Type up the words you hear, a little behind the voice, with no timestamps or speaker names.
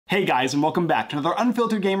Hey guys, and welcome back to another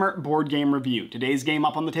Unfiltered Gamer board game review. Today's game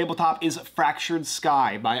up on the tabletop is Fractured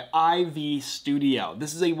Sky by IV Studio.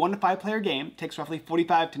 This is a 1 to 5 player game, takes roughly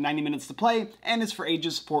 45 to 90 minutes to play, and is for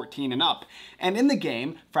ages 14 and up. And in the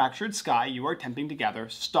game, Fractured Sky, you are attempting to gather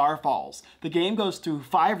starfalls. The game goes through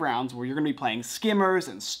 5 rounds where you're going to be playing skimmers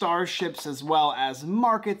and starships as well as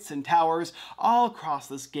markets and towers all across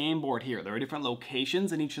this game board here. There are different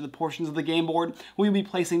locations in each of the portions of the game board where you'll be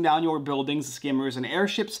placing down your buildings, skimmers, and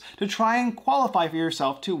airships to try and qualify for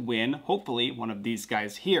yourself to win, hopefully, one of these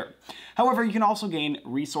guys here. However, you can also gain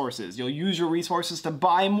resources. You'll use your resources to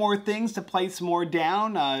buy more things, to place more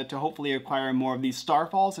down, to hopefully acquire more of these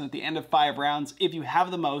starfalls, and at the end of 5 rounds, if you have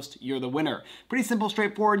the most, you're the winner. Pretty simple,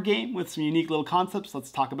 straightforward game with some unique little concepts. Let's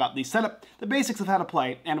talk about the setup, the basics of how to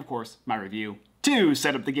play, and of course, my review. To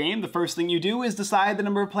set up the game, the first thing you do is decide the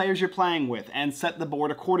number of players you're playing with and set the board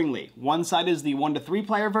accordingly. One side is the 1 to 3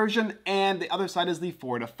 player version and the other side is the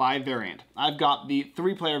 4 to 5 variant. I've got the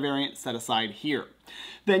 3 player variant set aside here.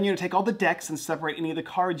 Then you're going to take all the decks and separate any of the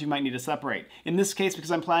cards you might need to separate. In this case, because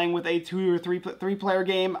I'm playing with a 2 or 3 player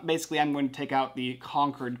game, basically I'm going to take out the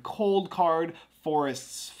Conquered Cold card,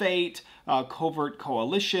 Forest's Fate, Covert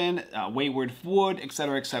Coalition, Wayward Wood,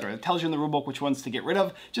 etc., etc. It tells you in the rulebook which ones to get rid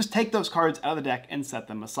of. Just take those cards out of the deck and set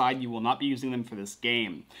them aside. You will not be using them for this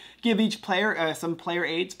game. Give each player some player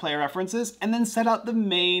aids, player references, and then set out the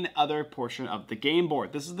main other portion of the game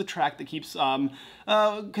board. This is the track that keeps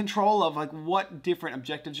control of what different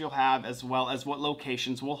objectives you'll have as well as what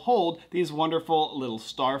locations will hold these wonderful little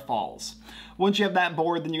starfalls. Once you have that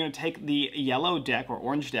board, then you're going to take the yellow deck or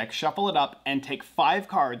orange deck, shuffle it up, and take 5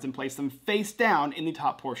 cards and place them face down in the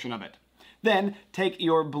top portion of it. Then take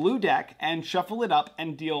your blue deck and shuffle it up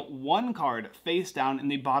and deal 1 card face down in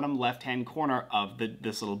the bottom left-hand corner of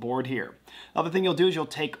this little board here. The other thing you'll do is you'll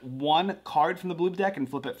take 1 card from the blue deck and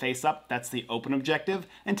flip it face up. That's the open objective.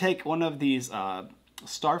 And take one of these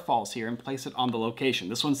starfalls here and place it on the location.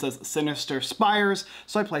 This one says Sinister Spires,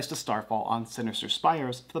 so I placed a starfall on Sinister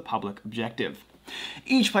Spires for the public objective.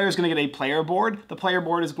 Each player is going to get a player board. The player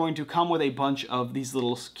board is going to come with a bunch of these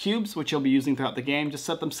little cubes, which you'll be using throughout the game. Just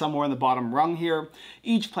set them somewhere in the bottom rung here.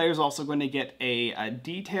 Each player is also going to get a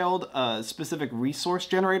detailed specific resource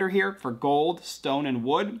generator here for gold, stone, and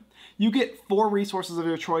wood. You get 4 resources of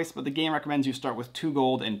your choice, but the game recommends you start with 2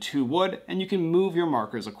 gold and 2 wood, and you can move your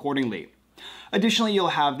markers accordingly. Additionally, you'll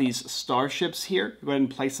have these starships here. Go ahead and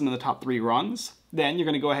place them in the top 3 rungs. Then you're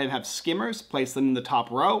going to go ahead and have skimmers, place them in the top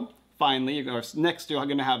row. Finally, next you're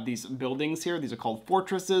going to have these buildings here. These are called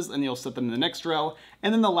fortresses, and you'll set them in the next row.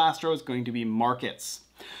 And then the last row is going to be markets.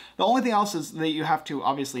 The only thing else is that you have to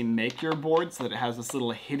obviously make your board so that it has this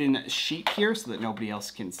little hidden sheet here so that nobody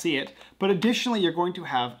else can see it. But additionally, you're going to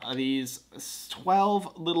have these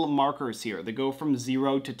 12 little markers here that go from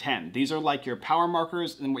 0 to 10. These are like your power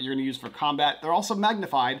markers and what you're going to use for combat. They're also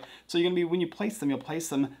magnified, so you're going to be, when you place them, you'll place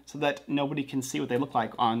them so that nobody can see what they look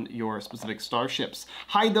like on your specific starships.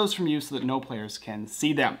 Hide those from you so that no players can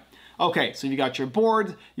see them. Okay, so you got your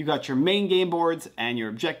board, you got your main game boards and your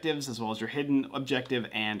objectives as well as your hidden objective,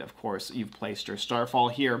 and of course you've placed your starfall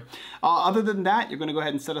here. Other than that, you're going to go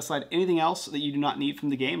ahead and set aside anything else that you do not need from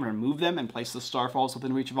the game, remove them and place the starfalls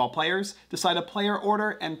within reach of all players. Decide a player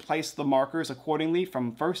order and place the markers accordingly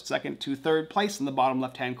from 1st, 2nd to 3rd place in the bottom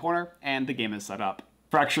left-hand corner, and the game is set up.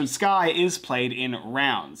 Fractured Sky is played in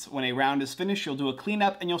rounds. When a round is finished, you'll do a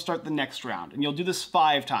cleanup and you'll start the next round. And you'll do this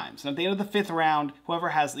 5 times. And at the end of the 5th round, whoever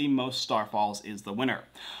has the most starfalls is the winner.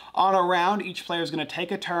 On a round, each player is going to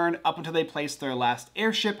take a turn up until they place their last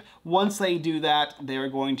airship. Once they do that, they're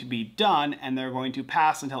going to be done and they're going to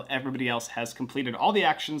pass until everybody else has completed all the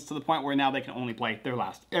actions to the point where now they can only play their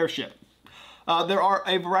last airship. There are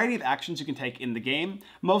a variety of actions you can take in the game.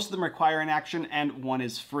 Most of them require an action and one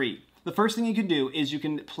is free. The first thing you can do is you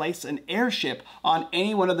can place an airship on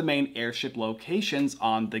any one of the main airship locations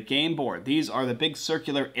on the game board. These are the big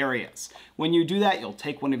circular areas. When you do that, you'll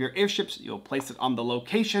take one of your airships, you'll place it on the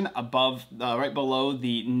location above, right below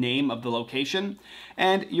the name of the location,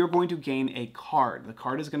 and you're going to gain a card. The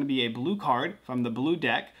card is going to be a blue card from the blue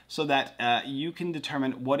deck so that you can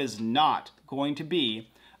determine what is not going to be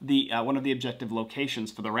one of the objective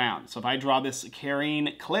locations for the round. So if I draw this Carrying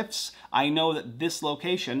Cliffs, I know that this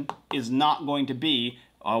location is not going to be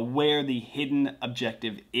where the hidden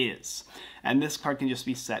objective is. And this card can just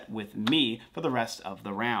be set with me for the rest of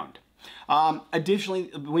the round.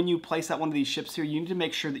 Additionally, when you place out one of these ships here, you need to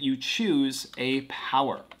make sure that you choose a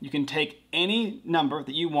power. You can take any number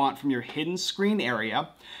that you want from your hidden screen area,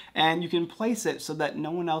 and you can place it so that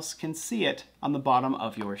no one else can see it on the bottom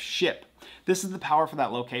of your ship. This is the power for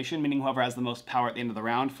that location, meaning whoever has the most power at the end of the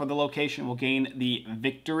round for the location will gain the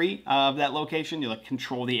victory of that location. You'll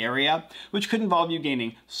control the area, which could involve you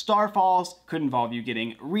gaining starfalls, could involve you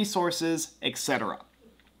getting resources, etc.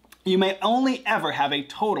 You may only ever have a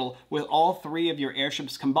total with all 3 of your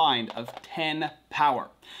airships combined of 10 power.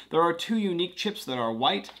 There are 2 unique chips that are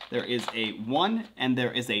white. There is a 1 and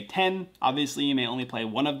there is a 10. Obviously, you may only play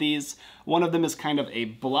one of these. One of them is kind of a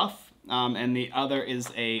bluff, and the other is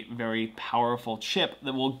a very powerful chip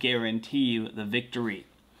that will guarantee you the victory.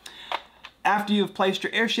 After you've placed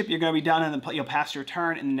your airship, you're going to be done, and then you'll pass your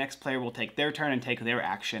turn, and the next player will take their turn and take their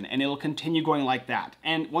action, and it'll continue going like that.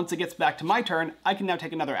 And once it gets back to my turn, I can now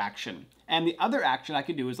take another action. And the other action I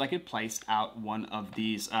could do is I could place out one of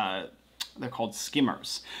these, they're called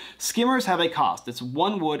skimmers. Skimmers have a cost. It's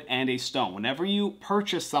 1 wood and a stone. Whenever you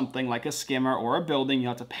purchase something like a skimmer or a building, you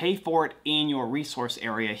have to pay for it in your resource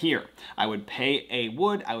area here. I would pay a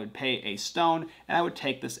wood, I would pay a stone, and I would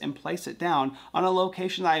take this and place it down on a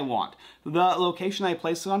location that I want. The location I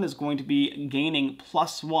place it on is going to be gaining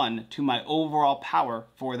 +1 to my overall power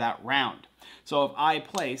for that round. So if I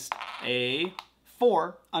placed a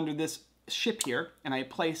 4 under this ship here, and I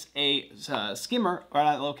place a skimmer right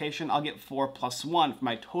at that location, I'll get 4 + 1 for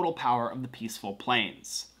my total power of the Peaceful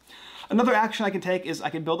Plains. Another action I can take is I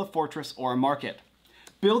can build a fortress or a market.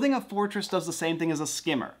 Building a fortress does the same thing as a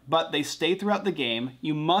skimmer, but they stay throughout the game.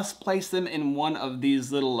 You must place them in one of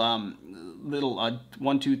these little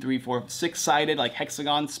 1, 2, 3, 4, 6-sided like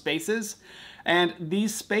hexagon spaces. And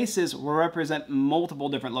these spaces will represent multiple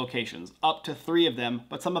different locations, up to 3 of them,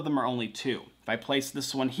 but some of them are only 2. If I place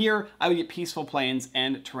this one here, I would get Peaceful Plains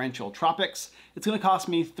and Torrential Tropics. It's going to cost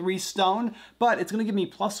me 3 stone, but it's going to give me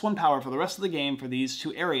 +1 power for the rest of the game for these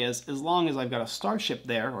 2 areas, as long as I've got a starship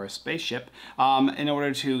there, or a spaceship, in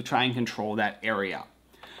order to try and control that area.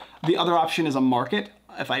 The other option is a market.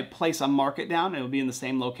 If I place a market down, it will be in the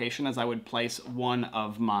same location as I would place one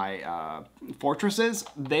of my fortresses.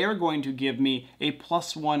 They are going to give me a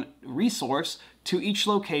 +1 resource to each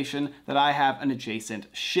location that I have an adjacent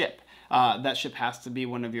ship. That ship has to be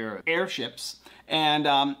one of your airships. And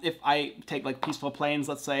if I take like Peaceful Plains,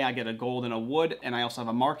 let's say I get a gold and a wood, and I also have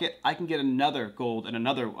a market, I can get another gold and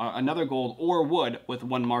another gold or wood with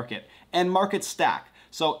 1 market. And markets stack.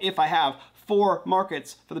 So if I have 4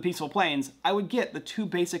 markets for the Peaceful Plains, I would get the 2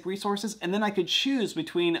 basic resources, and then I could choose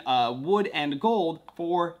between wood and gold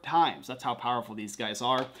 4 times. That's how powerful these guys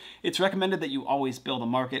are. It's recommended that you always build a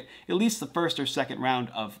market, at least the first or second round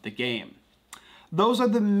of the game. Those are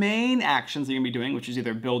the main actions that you're going to be doing, which is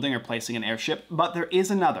either building or placing an airship, but there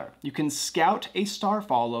is another. You can scout a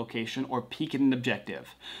starfall location or peek at an objective.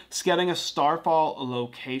 Scouting a starfall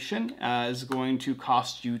location is going to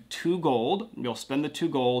cost you 2 gold. You'll spend the 2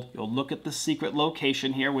 gold. You'll look at the secret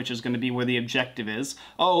location here, which is going to be where the objective is.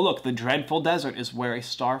 Oh, look, the Dreadful Desert is where a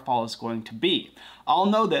starfall is going to be. I'll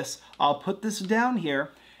know this. I'll put this down here,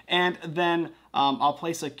 and then I'll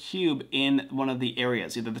place a cube in one of the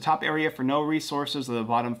areas, either the top area for no resources or the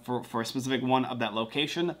bottom for a specific one of that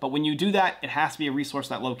location. But when you do that, it has to be a resource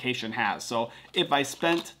that location has. So if I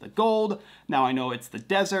spent the gold, now I know it's the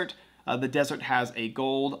desert. The desert has a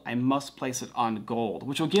gold. I must place it on gold,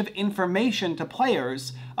 which will give information to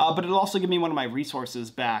players, but it'll also give me one of my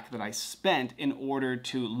resources back that I spent in order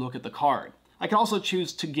to look at the card. I can also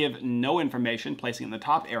choose to give no information, placing it in the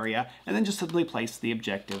top area, and then just simply place the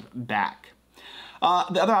objective back.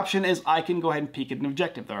 The other option is I can go ahead and peek at an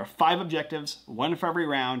objective. There are 5 objectives, 1 for every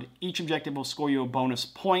round. Each objective will score you a bonus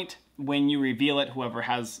point when you reveal it. Whoever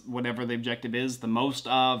has whatever the objective is, the most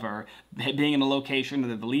of, or being in a location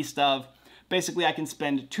that the least of. Basically, I can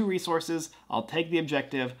spend 2 resources. I'll take the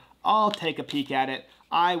objective. I'll take a peek at it.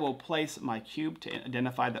 I will place my cube to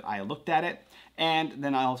identify that I looked at it, and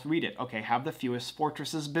then I'll read it. Okay, have the fewest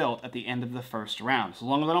fortresses built at the end of the first round. So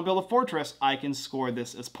long as I don't build a fortress, I can score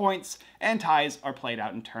this as points, and ties are played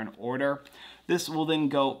out in turn order. This will then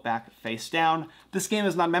go back face down. This game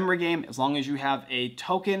is not a memory game. As long as you have a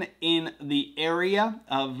token in the area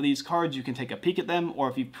of these cards, you can take a peek at them, or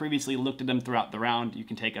if you've previously looked at them throughout the round, you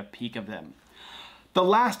can take a peek of them. The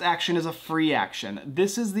last action is a free action.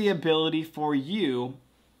 This is the ability for you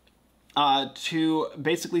to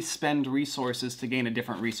basically spend resources to gain a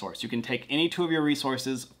different resource. You can take any 2 of your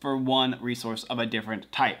resources for 1 resource of a different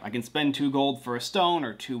type. I can spend 2 gold for a stone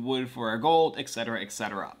or 2 wood for a gold, etc.,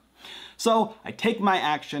 etc. So I take my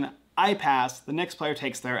action, I pass, the next player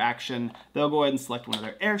takes their action, they'll go ahead and select one of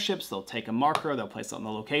their airships, they'll take a marker, they'll place it on the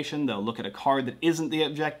location, they'll look at a card that isn't the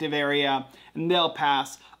objective area, and they'll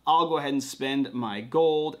pass. I'll go ahead and spend my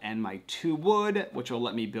gold and my 2 wood, which will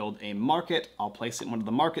let me build a market. I'll place it in one of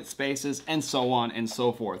the market spaces, and so on and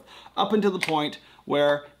so forth, up until the point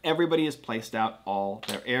where everybody has placed out all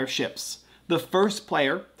their airships. The first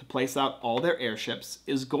player to place out all their airships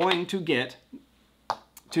is going to get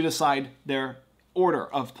to decide their order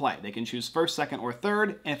of play. They can choose first, second, or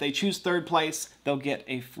third, and if they choose third place, they'll get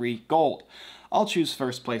a free gold. I'll choose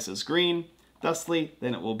first place as green, thusly,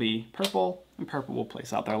 then it will be purple, and purple will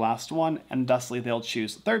place out their last one, and thusly they'll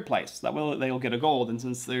choose third place. That way they'll get a gold, and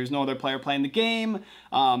since there's no other player playing the game,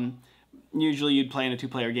 usually you'd play in a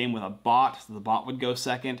 2-player game with a bot, so the bot would go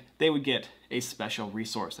second. They would get a special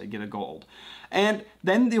resource. They'd get a gold. And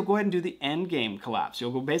then you'll go ahead and do the end game collapse.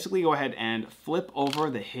 You'll basically go ahead and flip over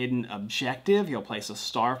the hidden objective. You'll place a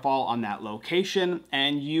starfall on that location,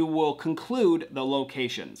 and you will conclude the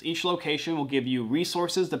locations. Each location will give you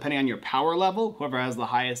resources depending on your power level. Whoever has the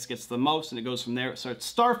highest gets the most, and it goes from there. So it's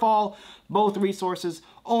starfall, both resources,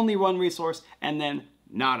 only one resource, and then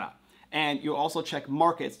nada. And you'll also check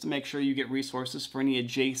markets to make sure you get resources for any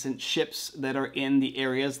adjacent ships that are in the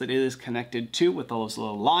areas that it is connected to with those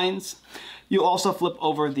little lines. You'll also flip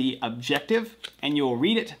over the objective and you'll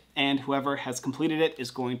read it, and whoever has completed it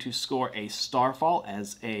is going to score a starfall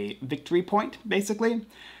as a victory point, basically.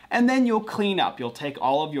 And then you'll clean up. You'll take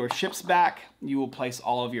all of your ships back. You will place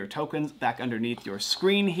all of your tokens back underneath your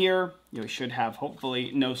screen here. You should have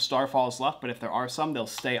hopefully no starfalls left, but if there are some, they'll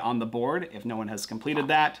stay on the board if no one has completed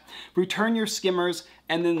that. Return your skimmers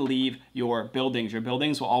and then leave your buildings. Your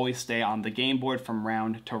buildings will always stay on the game board from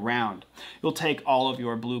round to round. You'll take all of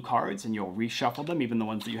your blue cards and you'll reshuffle them, even the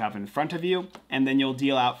ones that you have in front of you, and then you'll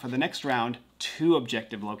deal out for the next round 2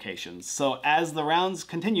 objective locations. So as the rounds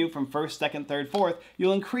continue from first, second, third, fourth,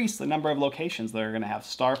 you'll increase the number of locations that are going to have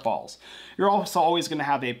starfalls. You're also always going to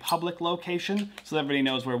have a public location so that everybody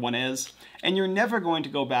knows where one is. And you're never going to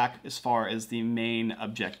go back as far as the main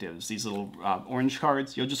objectives, these little orange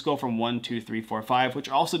cards. You'll just go from 1, 2, 3, 4, 5, which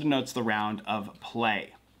also denotes the round of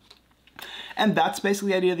play. And that's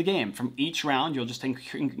basically the idea of the game. From each round, you'll just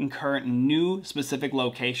incur new specific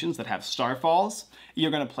locations that have starfalls.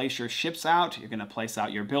 You're going to place your ships out, you're going to place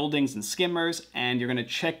out your buildings and skimmers, and you're going to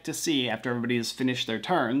check to see, after everybody has finished their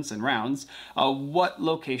turns and rounds, what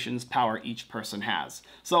locations power each person has.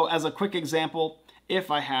 So as a quick example, if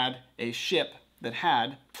I had a ship that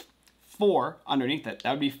had 4 underneath it,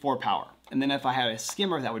 that would be 4 power. And then if I had a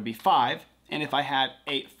skimmer, that would be 5. And if I had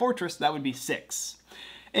a fortress, that would be 6.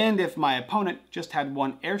 And if my opponent just had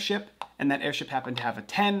 1 airship, and that airship happened to have a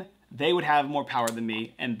 10, they would have more power than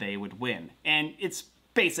me, and they would win. And it's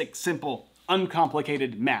basic, simple,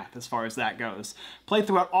 uncomplicated math as far as that goes. Play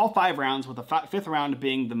throughout all 5 rounds, with the 5th round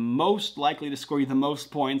being the most likely to score you the most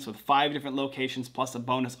points, with 5 different locations plus a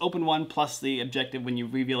bonus open one, plus the objective when you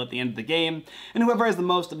reveal at the end of the game. And whoever has the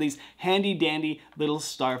most of these handy-dandy little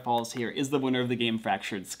starfalls here is the winner of the game,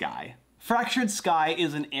 Fractured Sky. Fractured Sky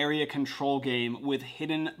is an area control game with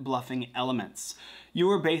hidden bluffing elements. You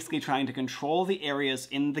are basically trying to control the areas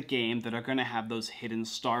in the game that are going to have those hidden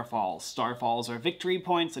starfalls. Starfalls are victory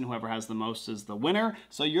points, and whoever has the most is the winner.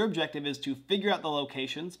 So your objective is to figure out the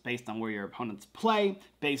locations based on where your opponents play,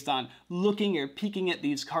 based on looking or peeking at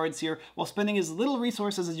these cards here, while spending as little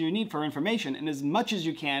resources as you need for information and as much as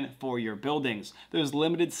you can for your buildings. There's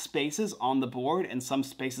limited spaces on the board, and some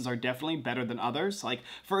spaces are definitely better than others. Like,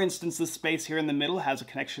 for instance, this space here in the middle has a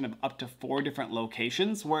connection of up to 4 different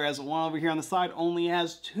locations, whereas one over here on the side only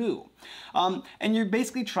has 2. And you're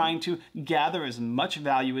basically trying to gather as much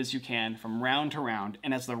value as you can from round to round,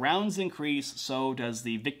 and as the rounds increase, so does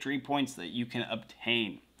the victory points that you can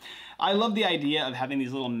obtain. I love the idea of having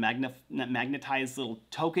these little magnetized little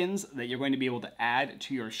tokens that you're going to be able to add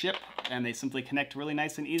to your ship, and they simply connect really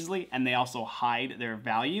nice and easily, and they also hide their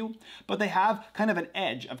value, but they have kind of an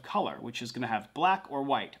edge of color, which is going to have black or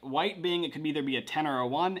white. White being it could either be a 10 or a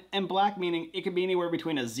 1, and black meaning it could be anywhere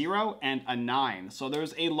between a 0 and a 9. So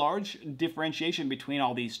there's a large differentiation between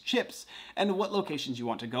all these chips and what locations you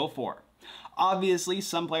want to go for. Obviously,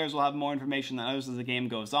 some players will have more information than others as the game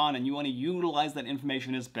goes on, and you want to utilize that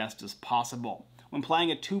information as best as possible. When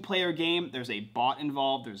playing a 2-player game, there's a bot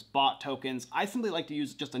involved, there's bot tokens. I simply like to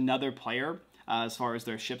use just another player as far as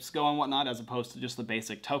their ships go and whatnot, as opposed to just the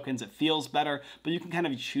basic tokens. It feels better, but you can kind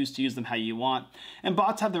of choose to use them how you want. And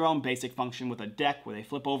bots have their own basic function with a deck where they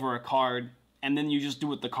flip over a card, and then you just do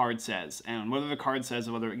what the card says. And whether the card says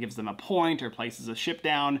whether it gives them a point or places a ship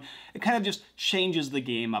down, it kind of just changes the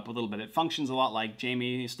game up a little bit. It functions a lot like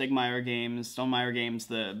Jamie Stonemaier games,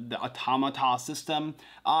 the automata system,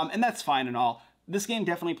 and that's fine and all. This game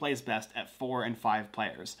definitely plays best at 4 and 5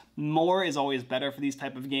 players. More is always better for these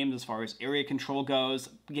type of games as far as area control goes,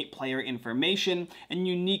 player information, and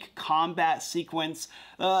unique combat sequence.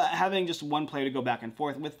 Having just one player to go back and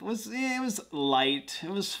forth with was light, it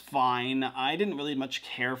was fine. I didn't really much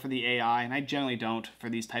care for the AI, and I generally don't for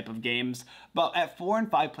these type of games. But at 4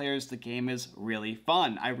 and 5 players, the game is really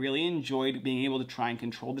fun. I really enjoyed being able to try and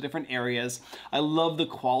control the different areas. I love the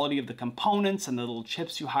quality of the components and the little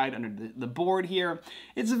chips you hide under the board here.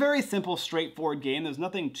 It's a very simple, straightforward game. There's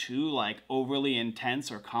nothing too like overly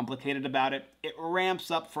intense or complicated about it. It ramps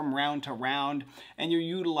up from round to round, and you're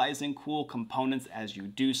utilizing cool components as you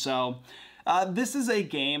do so. This is a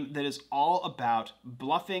game that is all about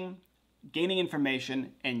bluffing, gaining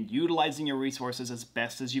information, and utilizing your resources as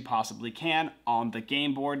best as you possibly can on the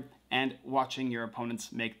game board and watching your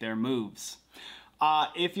opponents make their moves.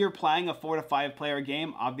 If you're playing a 4 to 5 player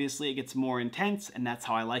game, obviously it gets more intense, and that's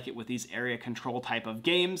how I like it with these area control type of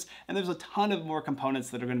games. And there's a ton of more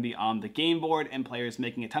components that are going to be on the game board and players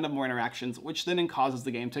making a ton of more interactions, which then causes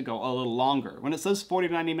the game to go a little longer. When it says 40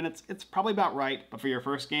 to 90 minutes, it's probably about right, but for your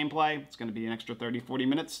first gameplay, it's going to be an extra 30-40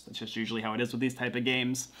 minutes. That's just usually how it is with these type of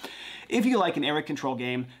games. If you like an area control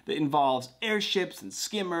game that involves airships and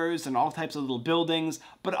skimmers and all types of little buildings,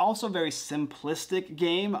 but also a very simplistic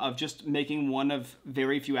game of just making one of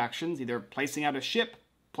very few actions, either placing out a ship,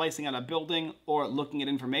 placing out a building, or looking at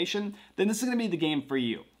information, then this is going to be the game for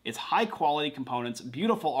you. It's high quality components,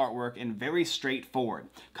 beautiful artwork, and very straightforward.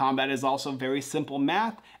 Combat is also very simple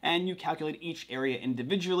math, and you calculate each area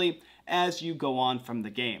individually as you go on from the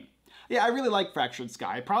game. Yeah, I really like Fractured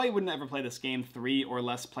Sky. I probably wouldn't ever play this game 3 or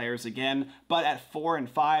less players again, but at 4 and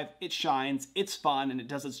 5, it shines, it's fun, and it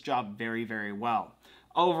does its job very, very well.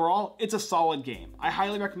 Overall, it's a solid game. I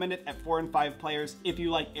highly recommend it at 4 and 5 players if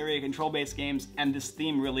you like area control based games and this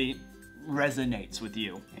theme really resonates with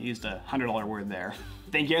you. I used a $100 word there.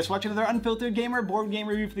 Thank you guys for watching another Unfiltered Gamer board game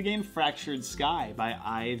review for the game Fractured Sky by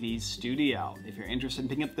Ivy Studio. If you're interested in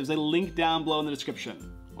picking up, there's a link down below in the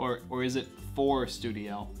description. Or is it for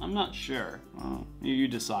Studio? I'm not sure. Oh, you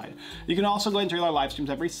decide. You can also go into our live streams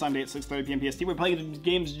every Sunday at 6:30 p.m. PST. We're playing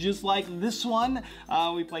games just like this one.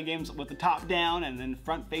 We play games with the top down and then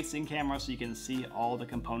front-facing camera so you can see all the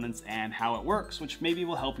components and how it works, which maybe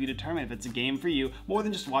will help you determine if it's a game for you, more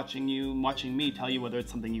than just watching me tell you whether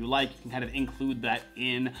it's something you like. You can kind of include that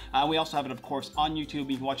in. We also have it, of course, on YouTube.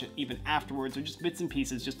 You can watch it even afterwards, or just bits and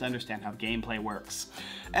pieces just to understand how gameplay works.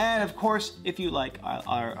 And of course, if you like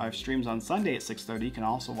our streams on Sunday at 6:30, you can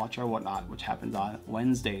also watch our Whatnot, which happens on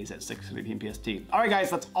Wednesdays at 6:30 p.m. PST. All right, guys,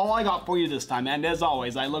 that's all I got for you this time. And as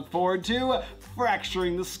always, I look forward to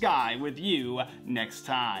fracturing the sky with you next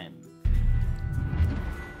time.